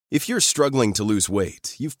If you're struggling to lose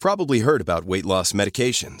weight, you've probably heard about weight loss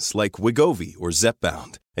medications like Wegovy or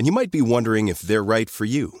Zepbound, and you might be wondering if they're right for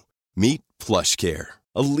you. Meet PlushCare,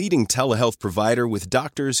 a leading telehealth provider with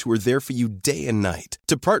doctors who are there for you day and night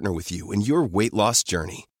to partner with you in your weight loss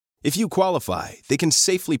journey. If you qualify, they can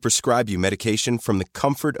safely prescribe you medication from the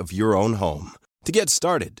comfort of your own home. To get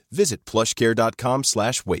started, visit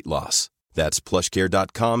plushcare.com/weightloss. That's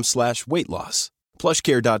plushcare.com/weightloss.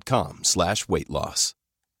 plushcare.com/weightloss.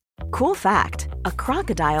 Cool fact, a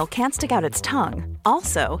crocodile can't stick out its tongue.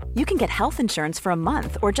 Also, you can get health insurance for a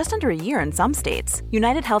month or just under a year in some states.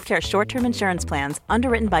 United Healthcare short-term insurance plans,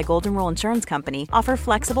 underwritten by Golden Rule Insurance Company, offer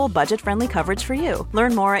flexible, budget-friendly coverage for you.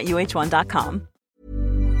 Learn more at uh1.com.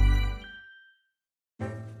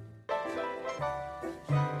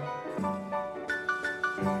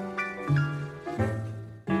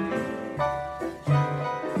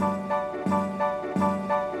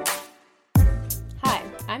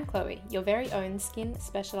 I'm Chloe, your very own skin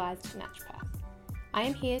specialized naturopath. I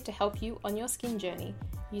am here to help you on your skin journey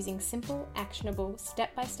using simple, actionable,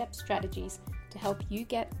 step-by-step strategies to help you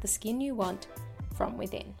get the skin you want from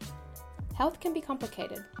within. Health can be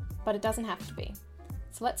complicated, but it doesn't have to be.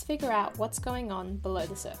 So let's figure out what's going on below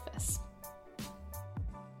the surface.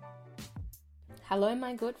 Hello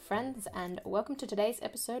my good friends, and welcome to today's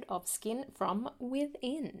episode of Skin from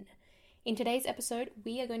Within. In today's episode,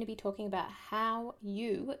 we are going to be talking about how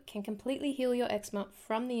you can completely heal your eczema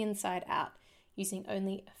from the inside out using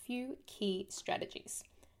only a few key strategies.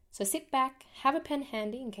 So sit back, have a pen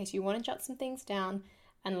handy in case you want to jot some things down,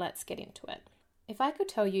 and let's get into it. If I could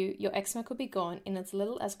tell you your eczema could be gone in as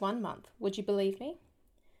little as 1 month, would you believe me?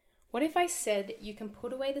 What if I said you can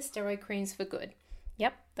put away the steroid creams for good?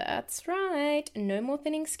 Yep, that's right. No more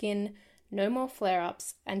thinning skin, no more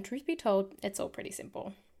flare-ups, and truth be told, it's all pretty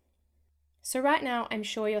simple. So right now, I'm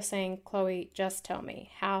sure you're saying, Chloe, just tell me,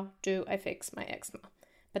 how do I fix my eczema?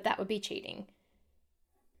 But that would be cheating.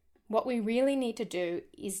 What we really need to do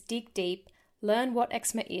is dig deep, learn what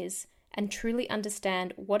eczema is, and truly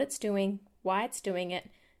understand what it's doing, why it's doing it,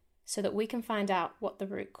 so that we can find out what the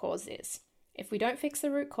root cause is. If we don't fix the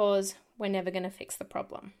root cause, we're never going to fix the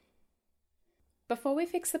problem. Before we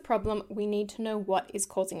fix the problem, we need to know what is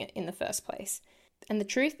causing it in the first place. And the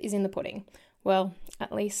truth is in the pudding. Well,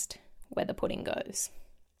 at least where the pudding goes.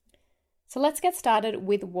 So let's get started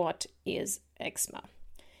with what is eczema.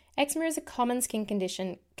 Eczema is a common skin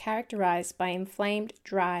condition characterized by inflamed,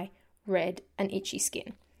 dry, red, and itchy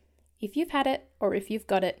skin. If you've had it or if you've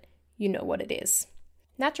got it, you know what it is.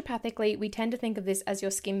 Naturopathically, we tend to think of this as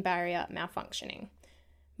your skin barrier malfunctioning.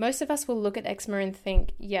 Most of us will look at eczema and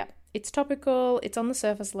think, yeah, it's topical, it's on the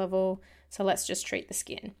surface level, so let's just treat the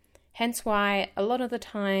skin. Hence why a lot of the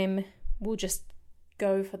time we'll just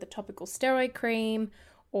go for the topical steroid cream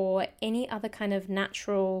or any other kind of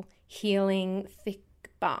natural healing thick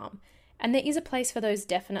balm. And there is a place for those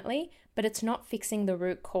definitely, but it's not fixing the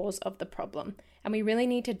root cause of the problem. And we really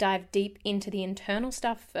need to dive deep into the internal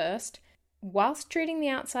stuff first, whilst treating the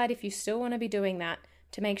outside if you still want to be doing that,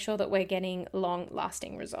 to make sure that we're getting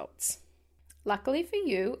long-lasting results. Luckily for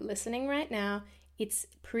you, listening right now, it's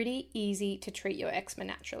pretty easy to treat your eczema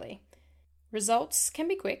naturally. Results can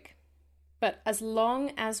be quick, but as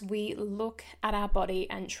long as we look at our body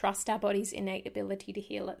and trust our body's innate ability to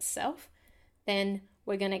heal itself, then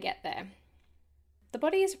we're going to get there. The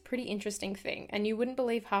body is a pretty interesting thing, and you wouldn't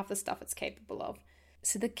believe half the stuff it's capable of.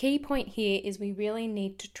 So the key point here is we really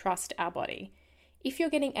need to trust our body. If you're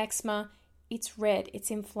getting eczema, it's red, it's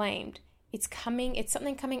inflamed, it's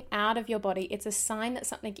something coming out of your body. It's a sign that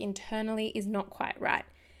something internally is not quite right.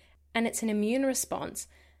 And it's an immune response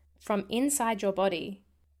from inside your body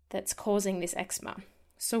that's causing this eczema.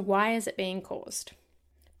 So why is it being caused?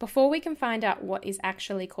 Before we can find out what is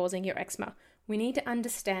actually causing your eczema, we need to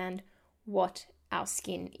understand what our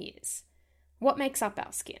skin is. What makes up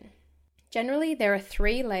our skin? Generally, there are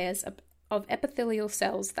 3 layers of epithelial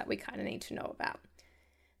cells that we kind of need to know about.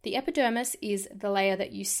 The epidermis is the layer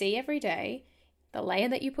that you see every day, the layer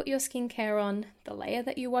that you put your skincare on, the layer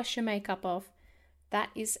that you wash your makeup off. That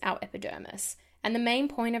is our epidermis. And the main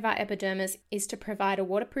point of our epidermis is to provide a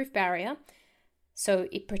waterproof barrier, so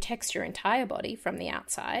it protects your entire body from the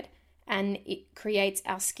outside, and it creates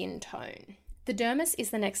our skin tone. The dermis is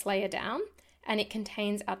the next layer down, and it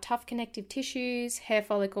contains our tough connective tissues, hair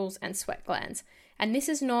follicles, and sweat glands. And this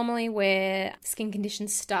is normally where skin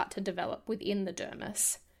conditions start to develop within the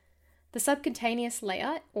dermis. The subcutaneous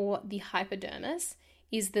layer, or the hypodermis,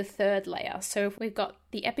 is the 3rd layer. So we've got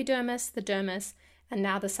the epidermis, the dermis, and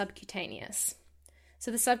now the subcutaneous.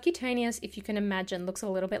 So the subcutaneous, if you can imagine, looks a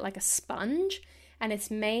little bit like a sponge, and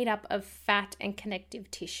it's made up of fat and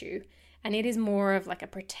connective tissue. and it is more of like a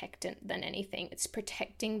protectant than anything. It's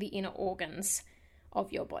protecting the inner organs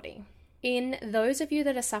of your body. In those of you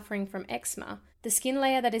that are suffering from eczema, the skin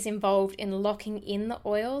layer that is involved in locking in the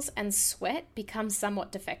oils and sweat becomes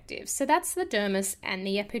somewhat defective. So that's the dermis and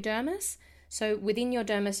the epidermis. So within your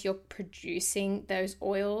dermis, you're producing those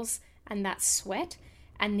oils and that sweat,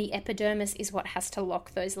 and the epidermis is what has to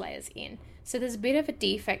lock those layers in. So there's a bit of a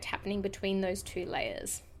defect happening between those two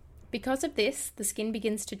layers. Because of this, the skin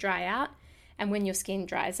begins to dry out, and when your skin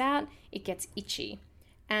dries out, it gets itchy.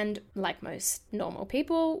 And like most normal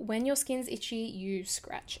people, when your skin's itchy, you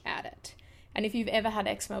scratch at it. And if you've ever had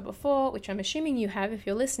eczema before, which I'm assuming you have if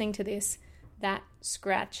you're listening to this, that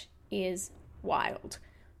scratch is wild.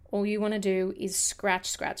 All you want to do is scratch,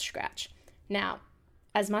 scratch, scratch. Now,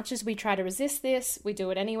 as much as we try to resist this, we do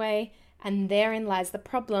it anyway, and therein lies the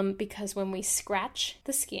problem, because when we scratch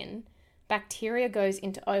the skin, bacteria goes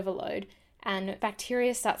into overload, and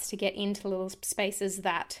bacteria starts to get into little spaces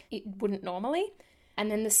that it wouldn't normally,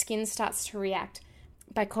 and then the skin starts to react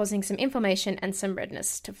by causing some inflammation and some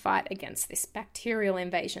redness to fight against this bacterial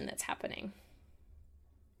invasion that's happening.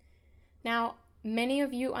 Now, many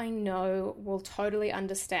of you I know will totally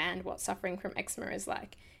understand what suffering from eczema is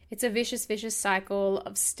like. It's a vicious, vicious cycle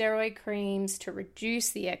of steroid creams to reduce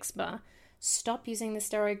the eczema. Stop using the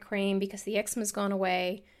steroid cream because the eczema's gone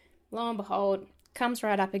away. Lo and behold, comes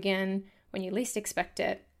right up again when you least expect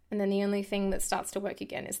it, and then the only thing that starts to work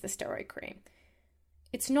again is the steroid cream.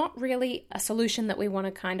 It's not really a solution that we want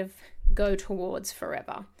to kind of go towards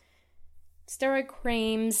forever. Steroid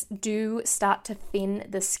creams do start to thin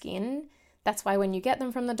the skin. That's why when you get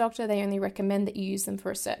them from the doctor, they only recommend that you use them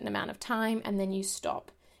for a certain amount of time and then you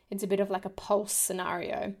stop. It's a bit of like a pulse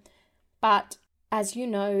scenario. But as you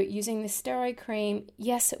know, using this steroid cream,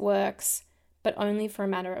 yes, it works, but only for a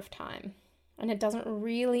matter of time. And it doesn't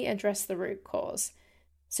really address the root cause.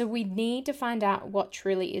 So we need to find out what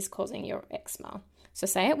truly is causing your eczema. So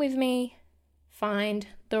say it with me, find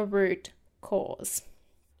the root cause.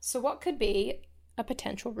 So what could be a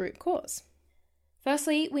potential root cause?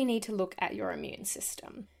 Firstly, we need to look at your immune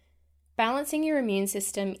system. Balancing your immune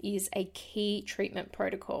system is a key treatment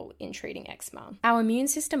protocol in treating eczema. Our immune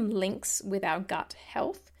system links with our gut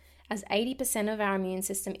health, as 80% of our immune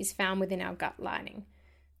system is found within our gut lining.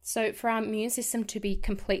 So for our immune system to be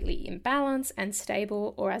completely in balance and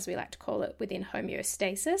stable, or as we like to call it, within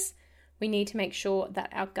homeostasis, we need to make sure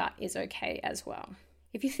that our gut is okay as well.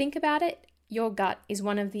 If you think about it, your gut is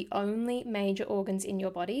one of the only major organs in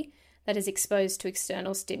your body that is exposed to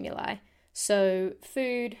external stimuli. So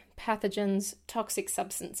food, pathogens, toxic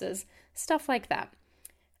substances, stuff like that.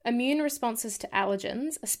 Immune responses to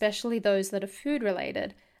allergens, especially those that are food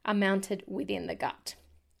related, are mounted within the gut.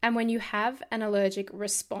 And when you have an allergic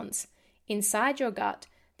response inside your gut,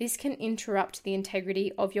 this can interrupt the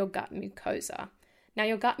integrity of your gut mucosa. Now,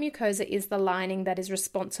 your gut mucosa is the lining that is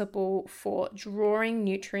responsible for drawing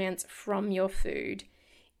nutrients from your food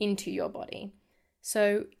into your body.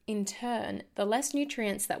 So, in turn, the less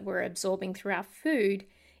nutrients that we're absorbing through our food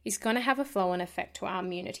is going to have a flow-on effect to our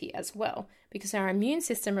immunity as well, because our immune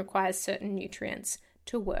system requires certain nutrients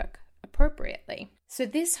to work appropriately. So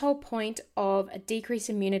this whole point of a decreased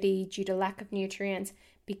immunity due to lack of nutrients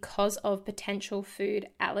because of potential food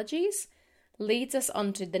allergies leads us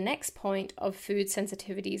on to the next point of food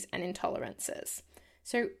sensitivities and intolerances.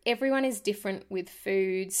 So everyone is different with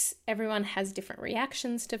foods, everyone has different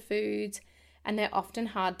reactions to foods, and they're often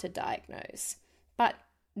hard to diagnose. But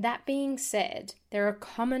that being said, there are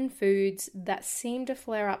common foods that seem to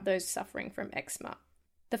flare up those suffering from eczema.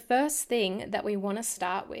 The first thing that we want to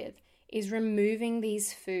start with is removing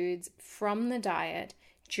these foods from the diet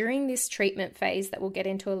during this treatment phase that we'll get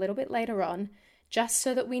into a little bit later on, just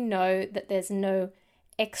so that we know that there's no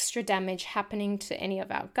extra damage happening to any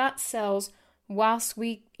of our gut cells whilst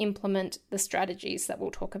we implement the strategies that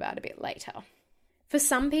we'll talk about a bit later. For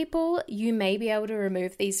some people, you may be able to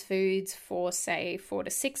remove these foods for, say, 4 to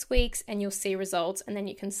 6 weeks and you'll see results, and then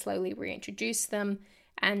you can slowly reintroduce them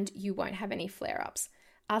and you won't have any flare-ups.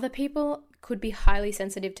 Other people could be highly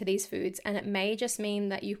sensitive to these foods, and it may just mean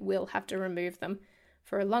that you will have to remove them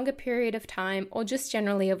for a longer period of time or just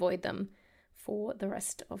generally avoid them for the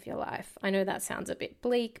rest of your life. I know that sounds a bit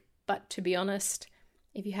bleak, but to be honest,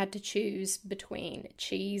 if you had to choose between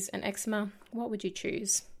cheese and eczema, what would you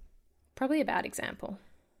choose? Probably a bad example.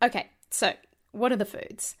 Okay, so what are the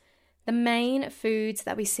foods? The main foods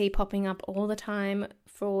that we see popping up all the time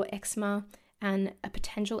for eczema and a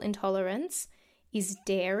potential intolerance is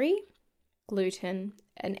dairy, gluten,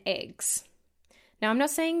 and eggs. Now, I'm not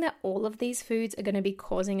saying that all of these foods are going to be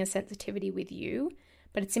causing a sensitivity with you,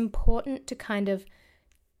 but it's important to kind of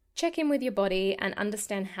check in with your body and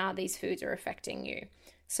understand how these foods are affecting you.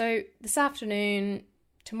 So this afternoon,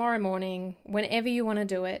 tomorrow morning, whenever you want to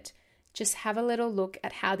do it, just have a little look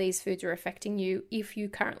at how these foods are affecting you if you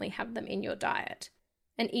currently have them in your diet.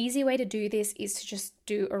 An easy way to do this is to just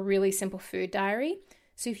do a really simple food diary.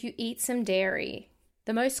 So if you eat some dairy,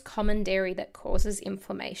 the most common dairy that causes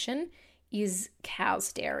inflammation is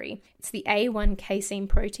cow's dairy. It's the A1 casein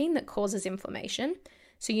protein that causes inflammation.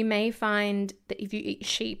 So you may find that if you eat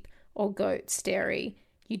sheep or goat's dairy,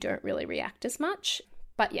 you don't really react as much.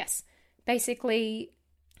 But yes, basically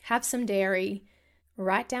have some dairy,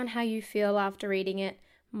 write down how you feel after eating it,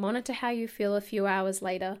 monitor how you feel a few hours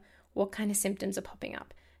later, what kind of symptoms are popping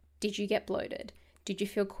up. Did you get bloated? Did you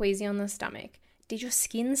feel queasy on the stomach? Did your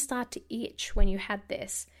skin start to itch when you had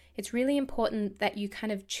this? It's really important that you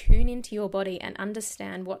kind of tune into your body and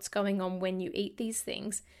understand what's going on when you eat these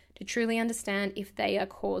things to truly understand if they are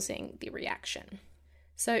causing the reaction.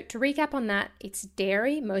 So to recap on that, it's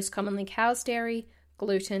dairy, most commonly cow's dairy,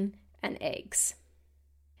 gluten, and eggs.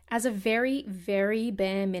 As a very, very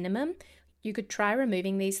bare minimum, you could try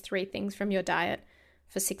removing these 3 things from your diet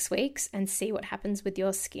for 6 weeks and see what happens with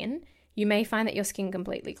your skin. You may find that your skin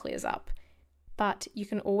completely clears up, but you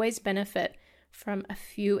can always benefit from a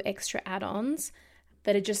few extra add-ons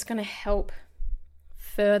that are just going to help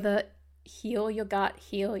further heal your gut,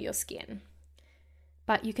 heal your skin.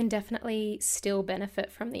 But you can definitely still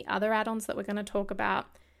benefit from the other add-ons that we're going to talk about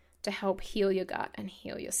to help heal your gut and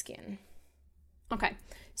heal your skin. Okay,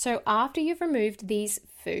 so after you've removed these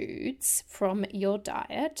foods from your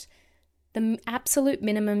diet, the absolute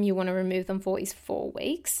minimum you want to remove them for is 4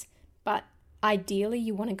 weeks, but ideally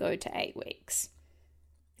you want to go to 8 weeks.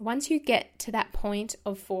 Once you get to that point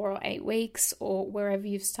of 4 or 8 weeks, or wherever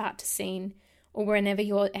you start to see, or whenever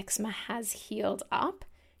your eczema has healed up,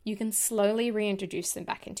 you can slowly reintroduce them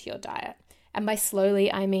back into your diet. And by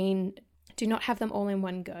slowly, I mean do not have them all in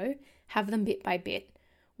one go. Have them bit by bit.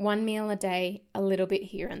 1 meal a day, a little bit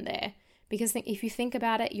here and there. Because if you think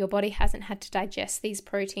about it, your body hasn't had to digest these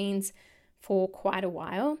proteins for quite a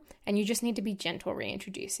while, and you just need to be gentle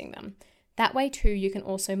reintroducing them. That way too, you can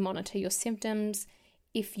also monitor your symptoms.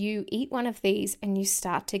 If you eat one of these and you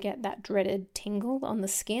start to get that dreaded tingle on the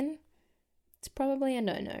skin, it's probably a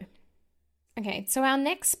no-no. Okay, so our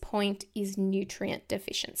next point is nutrient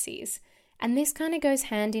deficiencies. And this kind of goes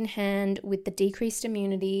hand in hand with the decreased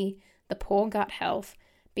immunity, the poor gut health,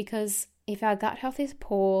 because if our gut health is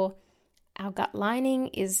poor, our gut lining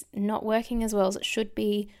is not working as well as it should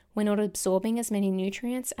be, we're not absorbing as many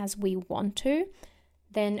nutrients as we want to,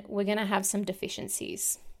 then we're going to have some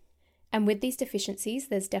deficiencies. And with these deficiencies,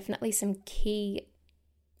 there's definitely some key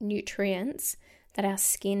nutrients that our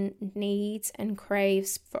skin needs and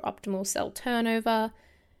craves for optimal cell turnover,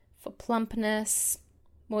 for plumpness,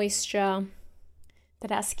 moisture,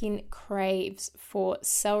 that our skin craves for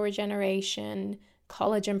cell regeneration,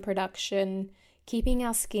 collagen production, keeping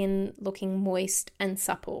our skin looking moist and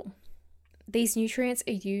supple. These nutrients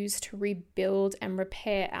are used to rebuild and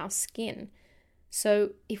repair our skin.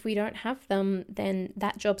 So if we don't have them, then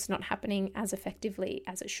that job's not happening as effectively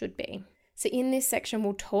as it should be. So in this section,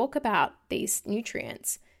 we'll talk about these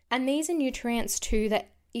nutrients. And these are nutrients too that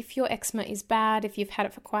if your eczema is bad, if you've had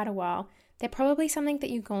it for quite a while, they're probably something that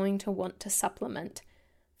you're going to want to supplement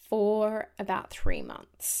for about 3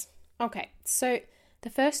 months. Okay, so the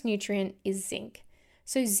first nutrient is zinc.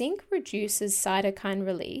 So zinc reduces cytokine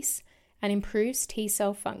release and improves T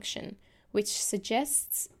cell function, which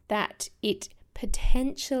suggests that it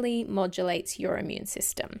potentially modulates your immune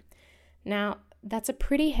system. Now, that's a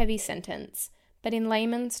pretty heavy sentence, but in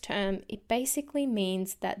layman's term, it basically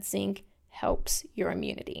means that zinc helps your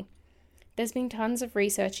immunity. There's been tons of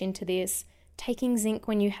research into this. Taking zinc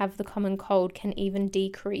when you have the common cold can even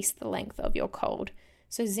decrease the length of your cold.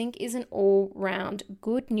 So zinc is an all-round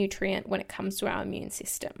good nutrient when it comes to our immune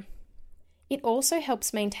system. It also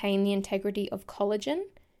helps maintain the integrity of collagen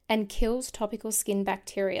and kills topical skin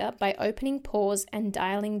bacteria by opening pores and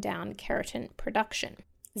dialing down keratin production.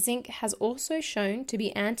 Zinc has also shown to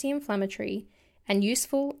be anti-inflammatory and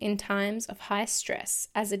useful in times of high stress,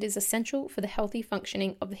 as it is essential for the healthy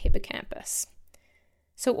functioning of the hippocampus.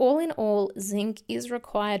 So all in all, zinc is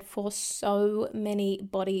required for so many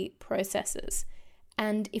body processes.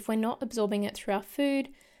 And if we're not absorbing it through our food,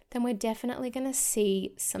 then we're definitely going to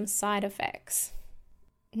see some side effects.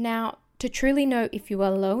 Now, to truly know if you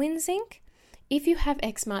are low in zinc, if you have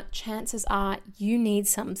eczema, chances are you need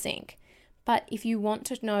some zinc. But if you want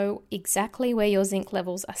to know exactly where your zinc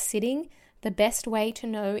levels are sitting, the best way to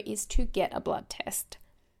know is to get a blood test.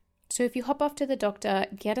 So if you hop off to the doctor,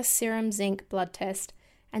 get a serum zinc blood test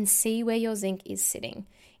and see where your zinc is sitting.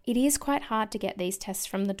 It is quite hard to get these tests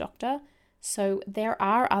from the doctor, so there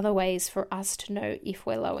are other ways for us to know if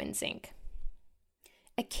we're low in zinc.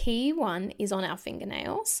 A key one is on our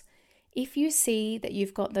fingernails. If you see that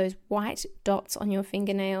you've got those white dots on your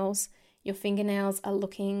fingernails are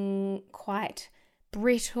looking quite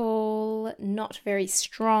brittle, not very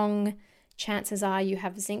strong, chances are you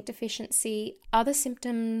have zinc deficiency. Other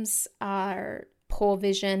symptoms are poor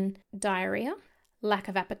vision, diarrhea, lack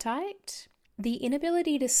of appetite, the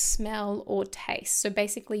inability to smell or taste. So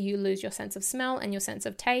basically you lose your sense of smell and your sense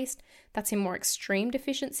of taste. That's in more extreme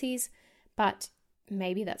deficiencies, but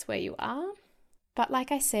maybe that's where you are. But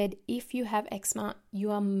like I said, if you have eczema,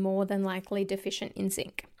 you are more than likely deficient in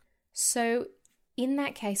zinc. So in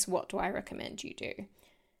that case, what do I recommend you do?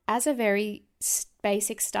 As a very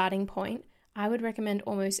basic starting point, I would recommend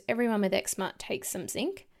almost everyone with eczema take some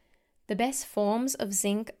zinc. The best forms of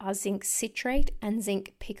zinc are zinc citrate and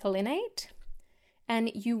zinc picolinate.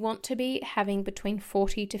 And you want to be having between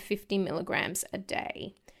 40 to 50 milligrams a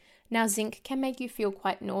day. Now, zinc can make you feel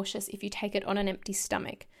quite nauseous if you take it on an empty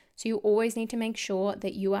stomach. So you always need to make sure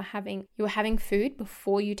that you are having food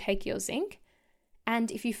before you take your zinc.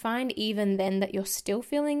 And if you find even then that you're still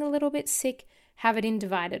feeling a little bit sick, have it in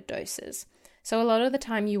divided doses. So a lot of the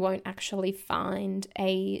time you won't actually find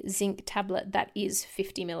a zinc tablet that is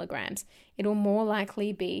 50 milligrams. It'll more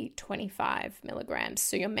likely be 25 milligrams.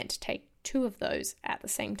 So you're meant to take 2 of those at the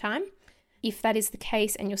same time. If that is the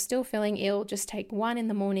case and you're still feeling ill, just take 1 in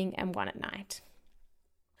the morning and 1 at night.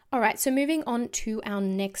 All right, so moving on to our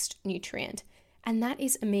next nutrient, and that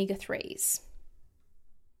is omega-3s.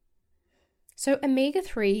 So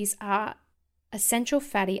omega-3s are essential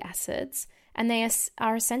fatty acids, and they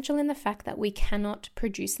are essential in the fact that we cannot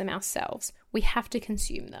produce them ourselves. We have to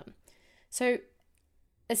consume them. So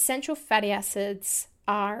essential fatty acids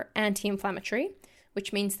are anti-inflammatory,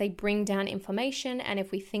 which means they bring down inflammation, and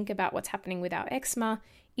if we think about what's happening with our eczema,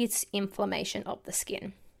 it's inflammation of the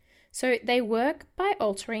skin. So they work by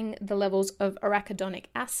altering the levels of arachidonic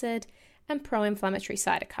acid and pro-inflammatory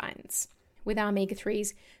cytokines. With our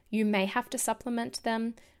omega-3s, you may have to supplement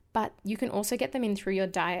them, but you can also get them in through your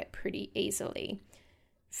diet pretty easily.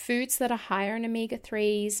 Foods that are higher in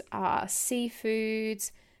omega-3s are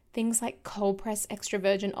seafoods, things like cold-pressed extra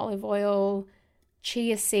virgin olive oil,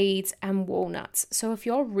 chia seeds, and walnuts. So if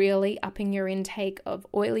you're really upping your intake of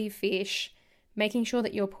oily fish, making sure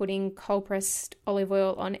that you're putting cold-pressed olive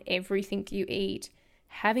oil on everything you eat,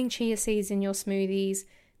 having chia seeds in your smoothies,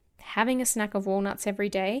 having a snack of walnuts every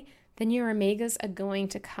day, then your omegas are going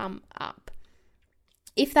to come up.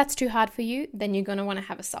 If that's too hard for you, then you're going to want to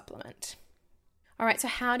have a supplement. All right, so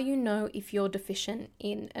how do you know if you're deficient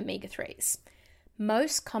in omega-3s?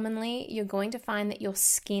 Most commonly, you're going to find that your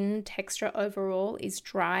skin texture overall is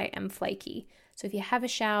dry and flaky. So if you have a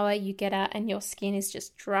shower, you get out and your skin is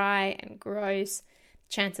just dry and gross,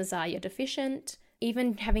 chances are you're deficient.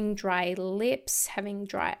 Even having dry lips, having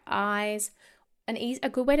dry eyes. A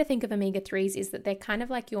good way to think of omega-3s is that they're kind of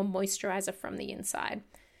like your moisturizer from the inside.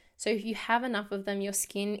 So if you have enough of them, your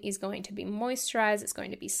skin is going to be moisturized, it's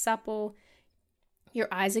going to be supple. Your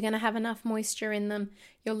eyes are going to have enough moisture in them.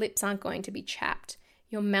 Your lips aren't going to be chapped.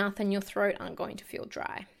 Your mouth and your throat aren't going to feel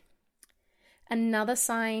dry. Another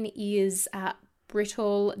sign is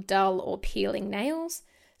brittle, dull, or peeling nails.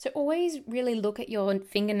 So always really look at your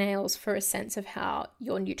fingernails for a sense of how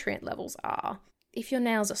your nutrient levels are. If your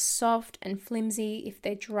nails are soft and flimsy, if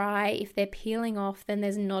they're dry, if they're peeling off, then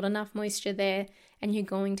there's not enough moisture there and you're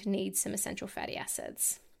going to need some essential fatty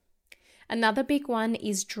acids. Another big one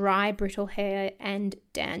is dry, brittle hair and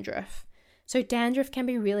dandruff. So dandruff can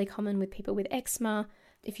be really common with people with eczema.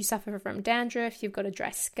 If you suffer from dandruff, you've got a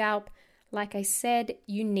dry scalp. Like I said,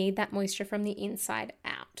 you need that moisture from the inside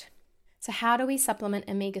out. So how do we supplement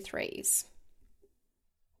omega-3s?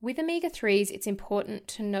 With omega-3s, it's important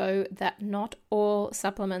to know that not all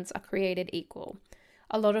supplements are created equal.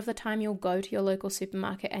 A lot of the time you'll go to your local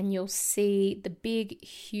supermarket and you'll see the big,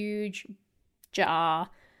 huge jar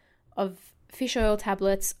of fish oil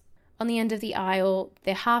tablets on the end of the aisle.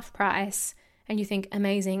 They're half price and you think,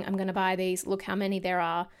 amazing, I'm going to buy these. Look how many there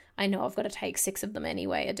are. I know I've got to take 6 of them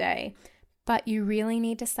anyway a day. But you really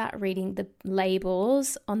need to start reading the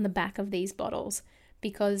labels on the back of these bottles,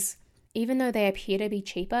 because even though they appear to be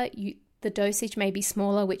cheaper, the dosage may be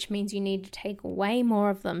smaller, which means you need to take way more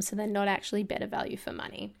of them, so they're not actually better value for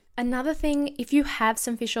money. Another thing, if you have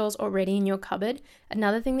some fish oils already in your cupboard,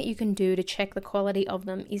 another thing that you can do to check the quality of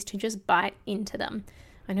them is to just bite into them.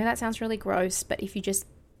 I know that sounds really gross, but if you just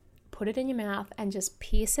put it in your mouth and just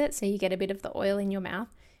pierce it so you get a bit of the oil in your mouth,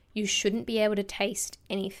 you shouldn't be able to taste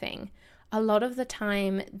anything. A lot of the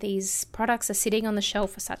time, these products are sitting on the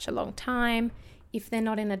shelf for such a long time. If they're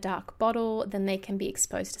not in a dark bottle, then they can be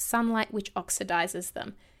exposed to sunlight, which oxidizes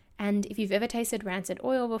them. And if you've ever tasted rancid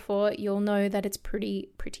oil before, you'll know that it's pretty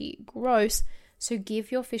gross. So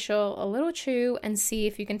give your fish oil a little chew and see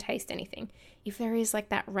if you can taste anything. If there is like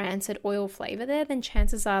that rancid oil flavor there, then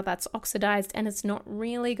chances are that's oxidized and it's not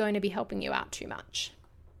really going to be helping you out too much.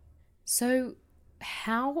 So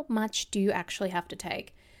how much do you actually have to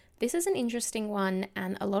take? This is an interesting one,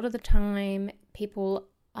 and a lot of the time people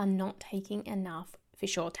are not taking enough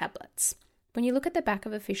fish oil tablets. When you look at the back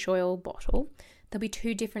of a fish oil bottle, there'll be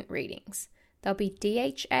two different readings. There'll be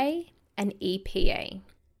DHA and EPA.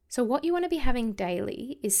 So what you want to be having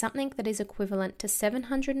daily is something that is equivalent to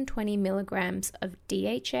 720 milligrams of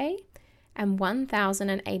DHA and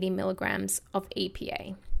 1,080 milligrams of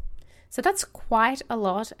EPA. So that's quite a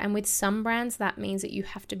lot, and with some brands that means that you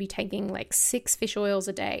have to be taking like 6 fish oils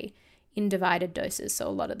a day in divided doses. So a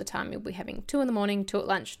lot of the time you'll be having 2 in the morning, 2 at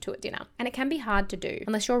lunch, 2 at dinner. And it can be hard to do.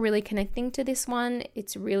 Unless you're really connecting to this one,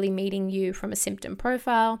 it's really meeting you from a symptom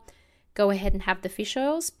profile. Go ahead and have the fish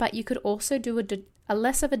oils, but you could also do a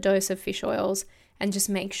less of a dose of fish oils and just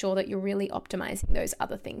make sure that you're really optimizing those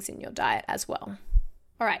other things in your diet as well.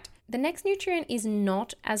 All right, the next nutrient is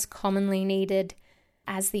not as commonly needed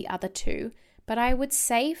as the other two, but I would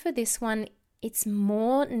say for this one, it's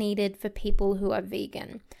more needed for people who are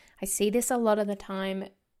vegan. I see this a lot of the time.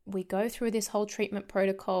 We go through this whole treatment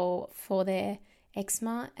protocol for their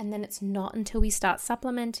eczema, and then it's not until we start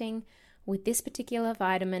supplementing with this particular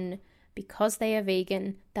vitamin, because they are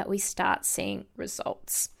vegan, that we start seeing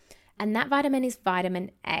results. And that vitamin is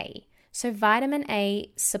vitamin A. So vitamin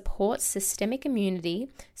A supports systemic immunity,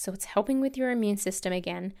 so it's helping with your immune system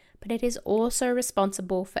again, but it is also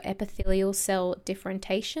responsible for epithelial cell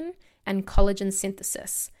differentiation and collagen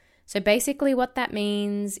synthesis. So basically what that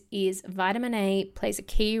means is vitamin A plays a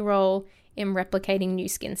key role in replicating new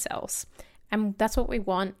skin cells. And that's what we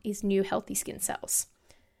want, is new healthy skin cells.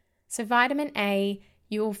 So vitamin A,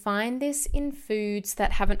 you will find this in foods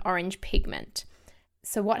that have an orange pigment.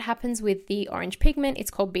 So what happens with the orange pigment,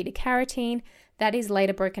 it's called beta-carotene, that is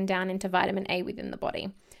later broken down into vitamin A within the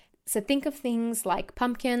body. So think of things like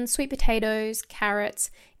pumpkins, sweet potatoes,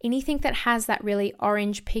 carrots, anything that has that really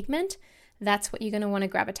orange pigment, that's what you're going to want to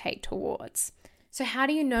gravitate towards. So how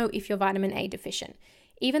do you know if you're vitamin A deficient?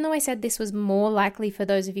 Even though I said this was more likely for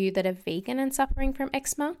those of you that are vegan and suffering from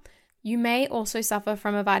eczema, you may also suffer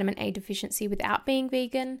from a vitamin A deficiency without being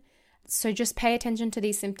vegan. So just pay attention to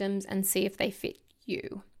these symptoms and see if they fit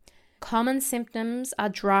you. Common symptoms are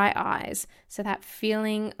dry eyes. So that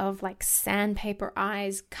feeling of like sandpaper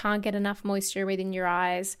eyes, can't get enough moisture within your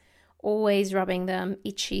eyes, always rubbing them,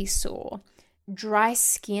 itchy, sore. Dry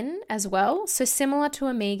skin as well. So similar to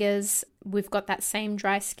omegas, we've got that same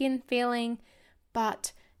dry skin feeling,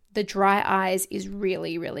 but the dry eyes is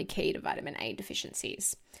really, really key to vitamin A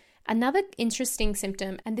deficiencies. Another interesting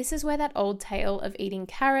symptom, and this is where that old tale of eating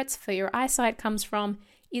carrots for your eyesight comes from,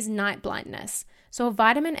 is night blindness. So a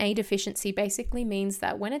vitamin A deficiency basically means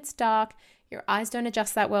that when it's dark, your eyes don't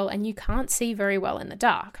adjust that well and you can't see very well in the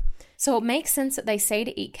dark. So it makes sense that they say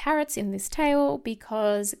to eat carrots in this tale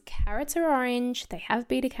because carrots are orange, they have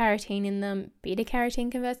beta-carotene in them,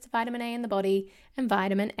 beta-carotene converts to vitamin A in the body, and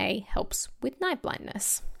vitamin A helps with night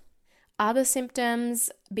blindness. Other symptoms,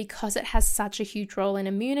 because it has such a huge role in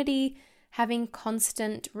immunity, having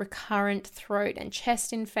constant recurrent throat and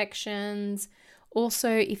chest infections.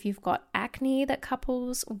 Also, if you've got acne that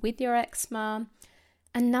couples with your eczema.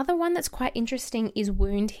 Another one that's quite interesting is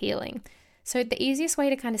wound healing. So the easiest way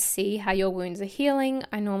to kind of see how your wounds are healing,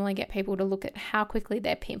 I normally get people to look at how quickly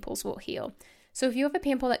their pimples will heal. So if you have a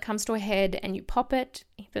pimple that comes to a head and you pop it,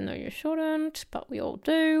 even though you shouldn't, but we all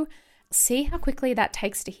do, see how quickly that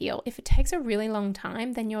takes to heal. If it takes a really long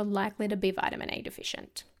time, then you're likely to be vitamin A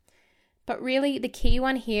deficient. But really, the key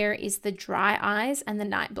one here is the dry eyes and the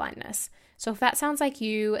night blindness. So if that sounds like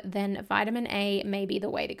you, then vitamin A may be the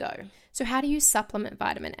way to go. So how do you supplement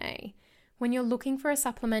vitamin A? When you're looking for a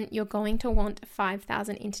supplement, you're going to want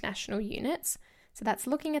 5,000 international units. So that's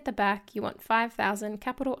looking at the back, you want 5,000,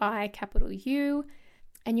 capital I, capital U,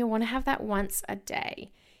 and you'll want to have that once a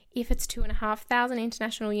day. If it's 2,500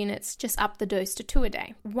 international units, just up the dose to 2 a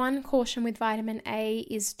day. One caution with vitamin A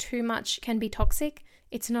is too much can be toxic.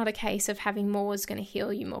 It's not a case of having more is going to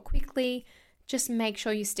heal you more quickly. Just make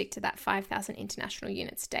sure you stick to that 5,000 international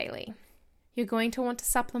units daily. You're going to want to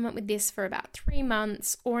supplement with this for about 3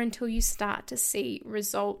 months or until you start to see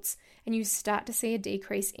results and you start to see a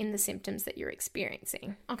decrease in the symptoms that you're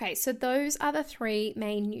experiencing. Okay, so those are the 3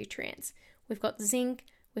 main nutrients. We've got zinc,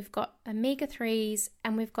 we've got omega-3s,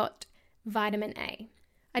 and we've got vitamin A.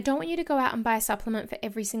 I don't want you to go out and buy a supplement for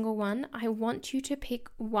every single one. I want you to pick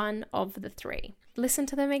one of the three. Listen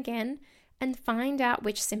to them again and find out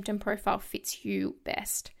which symptom profile fits you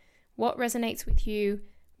best. What resonates with you,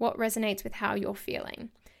 what resonates with how you're feeling.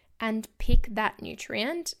 And pick that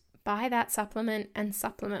nutrient, buy that supplement, and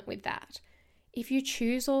supplement with that. If you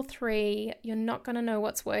choose all three, you're not going to know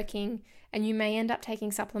what's working, and you may end up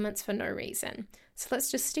taking supplements for no reason. So let's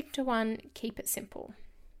just stick to one, keep it simple.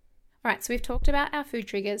 All right, so we've talked about our food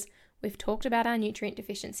triggers, we've talked about our nutrient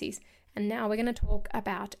deficiencies, and now we're going to talk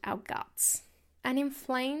about our guts. An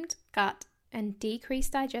inflamed gut and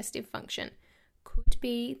decreased digestive function could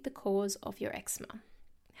be the cause of your eczema.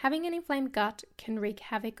 Having an inflamed gut can wreak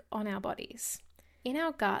havoc on our bodies. In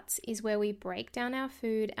our guts is where we break down our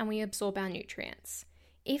food and we absorb our nutrients.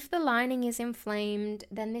 If the lining is inflamed,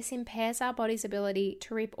 then this impairs our body's ability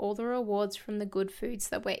to reap all the rewards from the good foods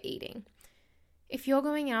that we're eating. If you're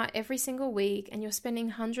going out every single week and you're spending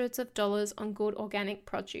hundreds of dollars on good organic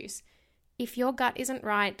produce, if your gut isn't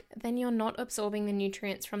right, then you're not absorbing the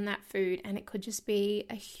nutrients from that food and it could just be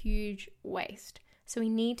a huge waste. So we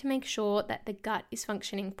need to make sure that the gut is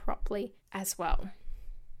functioning properly as well.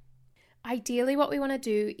 Ideally, what we want to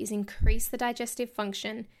do is increase the digestive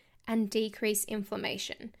function and decrease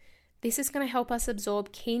inflammation. This is going to help us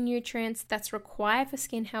absorb key nutrients that's required for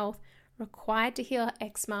skin health, required to heal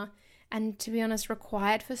eczema, and to be honest,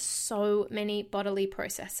 required for so many bodily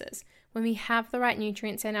processes. When we have the right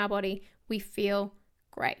nutrients in our body, we feel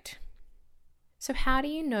great. So how do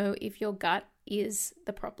you know if your gut is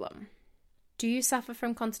the problem? Do you suffer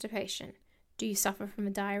from constipation? Do you suffer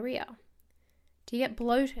from diarrhea? Do you get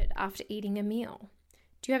bloated after eating a meal?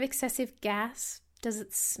 Do you have excessive gas? Does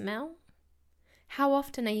it smell? How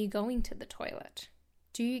often are you going to the toilet?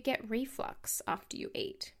 Do you get reflux after you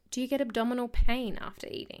eat? Do you get abdominal pain after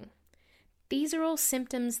eating? These are all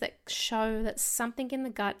symptoms that show that something in the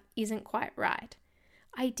gut isn't quite right.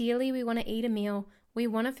 Ideally, we want to eat a meal. We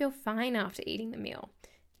want to feel fine after eating the meal.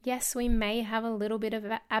 Yes, we may have a little bit of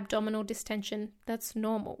abdominal distension. That's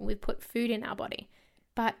normal. We put food in our body.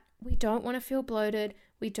 But we don't want to feel bloated.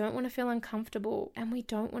 We don't want to feel uncomfortable. And we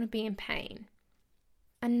don't want to be in pain.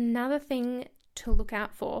 Another thing to look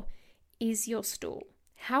out for is your stool.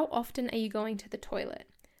 How often are you going to the toilet?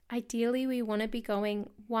 Ideally, we want to be going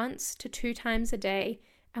 1 to 2 times a day,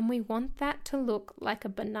 and we want that to look like a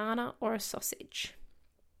banana or a sausage.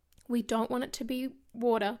 We don't want it to be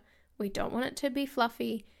water. We don't want it to be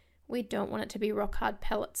fluffy. We don't want it to be rock hard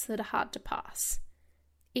pellets that are hard to pass.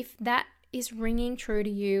 If that is ringing true to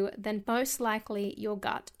you, then most likely your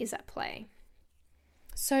gut is at play.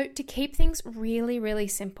 So to keep things really, really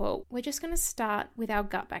simple, we're just going to start with our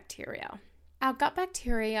gut bacteria. Our gut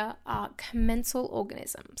bacteria are commensal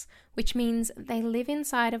organisms, which means they live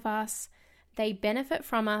inside of us, they benefit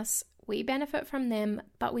from us, we benefit from them,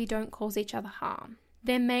 but we don't cause each other harm.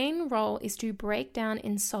 Their main role is to break down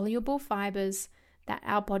insoluble fibers that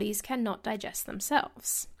our bodies cannot digest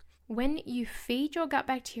themselves. When you feed your gut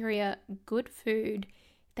bacteria good food,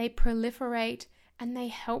 they proliferate and they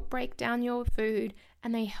help break down your food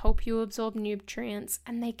and they help you absorb nutrients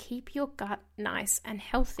and they keep your gut nice and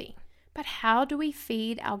healthy. But how do we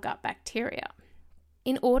feed our gut bacteria?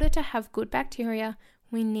 In order to have good bacteria,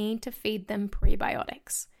 we need to feed them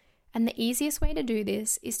prebiotics. And the easiest way to do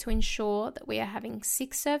this is to ensure that we are having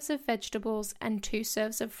 6 serves of vegetables and 2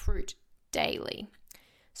 serves of fruit daily.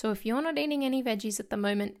 So if you're not eating any veggies at the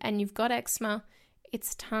moment and you've got eczema,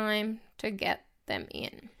 it's time to get them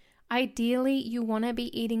in. Ideally, you want to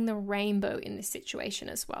be eating the rainbow in this situation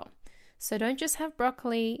as well. So don't just have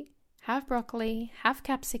broccoli, have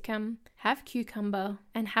capsicum, have cucumber,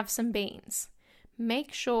 and have some beans.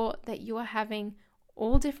 Make sure that you are having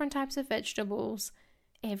all different types of vegetables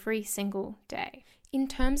every single day. In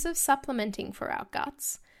terms of supplementing for our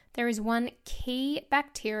guts, there is one key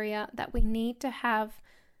bacteria that we need to have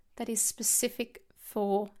that is specific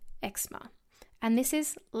for eczema, and this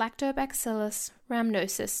is Lactobacillus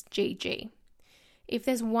rhamnosus GG. If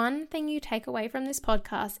there's one thing you take away from this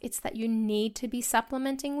podcast, it's that you need to be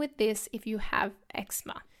supplementing with this if you have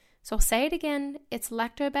eczema. So I'll say it again, it's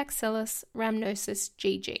Lactobacillus rhamnosus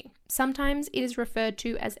GG. Sometimes it is referred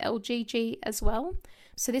to as LGG as well.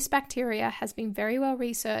 So this bacteria has been very well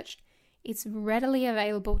researched. It's readily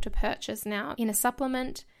available to purchase now in a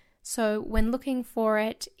supplement. So when looking for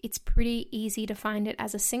it, it's pretty easy to find it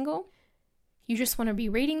as a single. You just want to be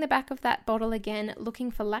reading the back of that bottle again,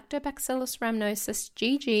 looking for Lactobacillus rhamnosus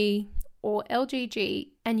GG or LGG,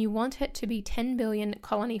 and you want it to be 10 billion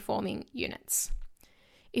colony-forming units.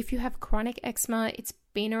 If you have chronic eczema, it's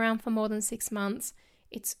been around for more than 6 months,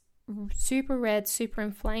 it's super red, super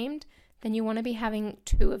inflamed, then you want to be having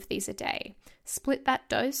 2 of these a day. Split that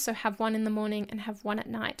dose, so have 1 in the morning and have 1 at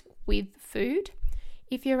night with food.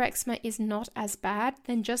 If your eczema is not as bad,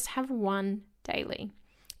 then just have 1 daily.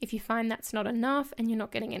 If you find that's not enough and you're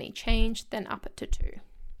not getting any change, then up it to 2.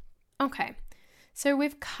 Okay, so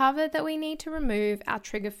we've covered that we need to remove our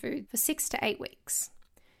trigger food for 6 to 8 weeks.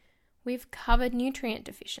 We've covered nutrient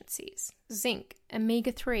deficiencies, zinc,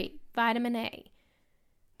 omega-3, vitamin A.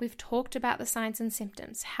 We've talked about the signs and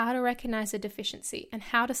symptoms, how to recognize a deficiency, and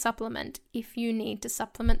how to supplement if you need to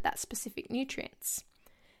supplement that specific nutrients.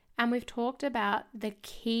 And we've talked about the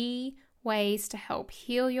key ways to help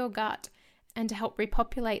heal your gut and to help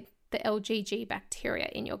repopulate the LGG bacteria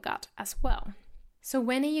in your gut as well. So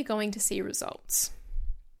when are you going to see results?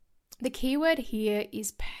 The key word here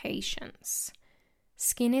is patience.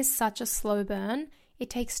 Skin is such a slow burn. It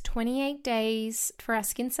takes 28 days for our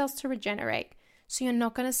skin cells to regenerate, so you're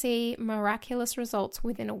not going to see miraculous results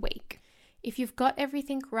within a week. If you've got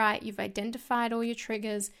everything right, you've identified all your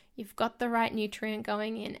triggers, you've got the right nutrient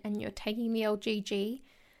going in, and you're taking the LGG,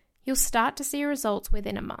 you'll start to see results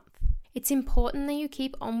within a month. It's important that you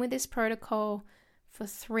keep on with this protocol for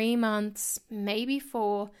 3 months, maybe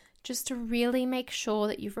 4, just to really make sure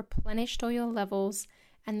that you've replenished all your levels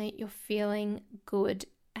and that you're feeling good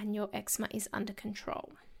and your eczema is under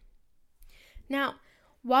control. Now,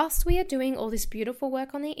 whilst we are doing all this beautiful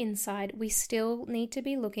work on the inside, we still need to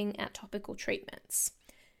be looking at topical treatments.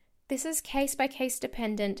 This is case by case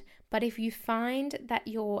dependent, but if you find that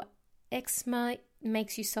your eczema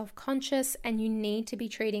makes you self-conscious and you need to be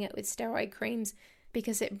treating it with steroid creams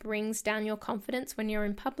because it brings down your confidence when you're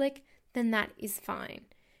in public, then that is fine.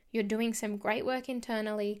 You're doing some great work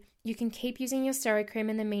internally. You can keep using your steroid cream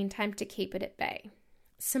in the meantime to keep it at bay.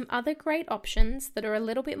 Some other great options that are a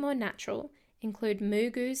little bit more natural include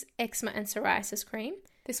Mugu's eczema and psoriasis cream.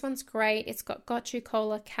 This one's great. It's got gotu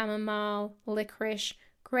kola, chamomile, licorice,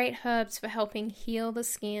 great herbs for helping heal the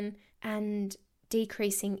skin and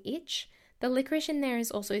decreasing itch. The licorice in there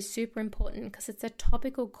is also super important because it's a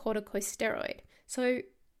topical corticosteroid. So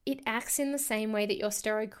it acts in the same way that your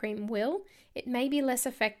steroid cream will. It may be less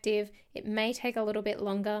effective, it may take a little bit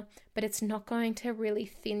longer, but it's not going to really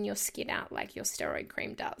thin your skin out like your steroid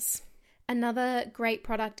cream does. Another great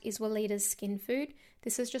product is Weledia's Skin Food.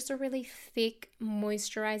 This is just a really thick,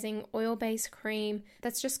 moisturizing, oil-based cream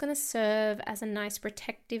that's just going to serve as a nice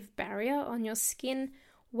protective barrier on your skin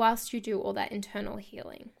whilst you do all that internal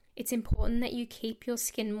healing. It's important that you keep your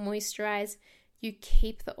skin moisturized, you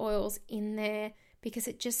keep the oils in there, because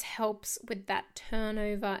it just helps with that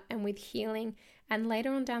turnover and with healing and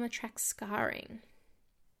later on down the track scarring.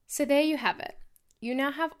 So there you have it. You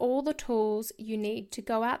now have all the tools you need to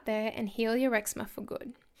go out there and heal your eczema for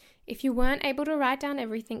good. If you weren't able to write down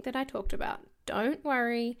everything that I talked about, don't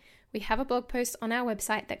worry. We have a blog post on our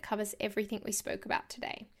website that covers everything we spoke about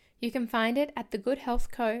today. You can find it at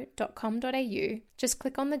thegoodhealthco.com.au. Just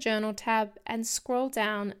click on the journal tab and scroll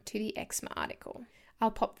down to the eczema article.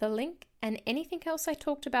 I'll pop the link and anything else I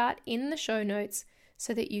talked about in the show notes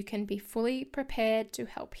so that you can be fully prepared to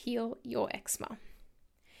help heal your eczema.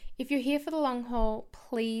 If you're here for the long haul,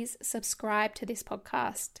 please subscribe to this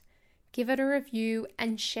podcast, give it a review,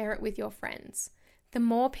 and share it with your friends. The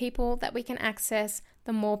more people that we can access,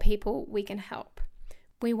 the more people we can help.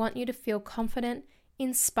 We want you to feel confident,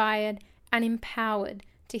 inspired, and empowered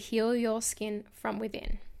to heal your skin from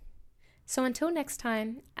within. So until next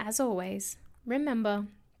time, as always, remember,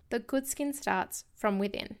 the good skin starts from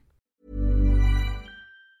within.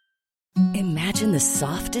 Imagine the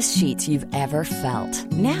softest sheets you've ever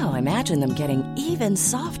felt. Now imagine them getting even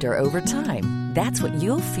softer over time. That's what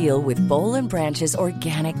you'll feel with Boll & Branch's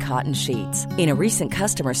organic cotton sheets. In a recent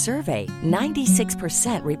customer survey,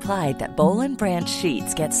 96% replied that Boll & Branch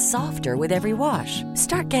sheets get softer with every wash.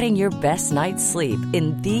 Start getting your best night's sleep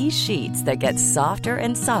in these sheets that get softer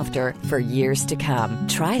and softer for years to come.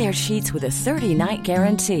 Try their sheets with a 30-night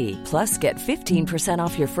guarantee. Plus, get 15%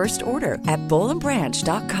 off your first order at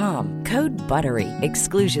bollandbranch.com. Code BUTTERY.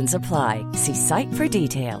 Exclusions apply. See site for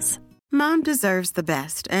details. Mom deserves the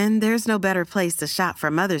best, and there's no better place to shop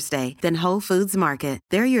for Mother's Day than Whole Foods Market.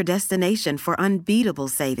 They're your destination for unbeatable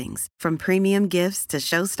savings, from premium gifts to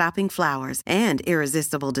show-stopping flowers and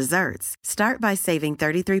irresistible desserts. Start by saving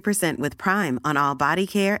 33% with Prime on all body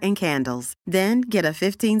care and candles. Then get a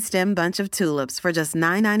 15-stem bunch of tulips for just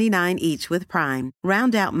 $9.99 each with Prime.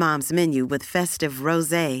 Round out Mom's menu with festive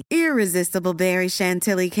rosé, irresistible berry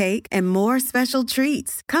chantilly cake, and more special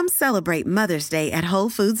treats. Come celebrate Mother's Day at Whole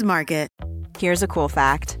Foods Market. Here's a cool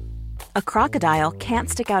fact. A crocodile can't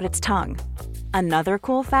stick out its tongue. Another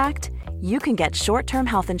cool fact, you can get short-term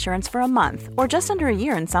health insurance for a month or just under a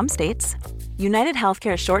year in some states. United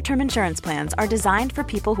Healthcare short-term insurance plans are designed for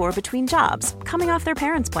people who are between jobs, coming off their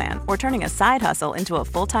parents' plan, or turning a side hustle into a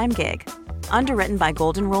full-time gig. Underwritten by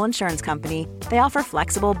Golden Rule Insurance Company, they offer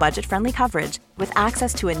flexible, budget-friendly coverage with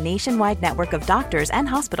access to a nationwide network of doctors and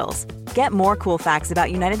hospitals. Get more cool facts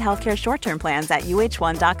about United Healthcare short-term plans at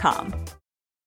uh1.com.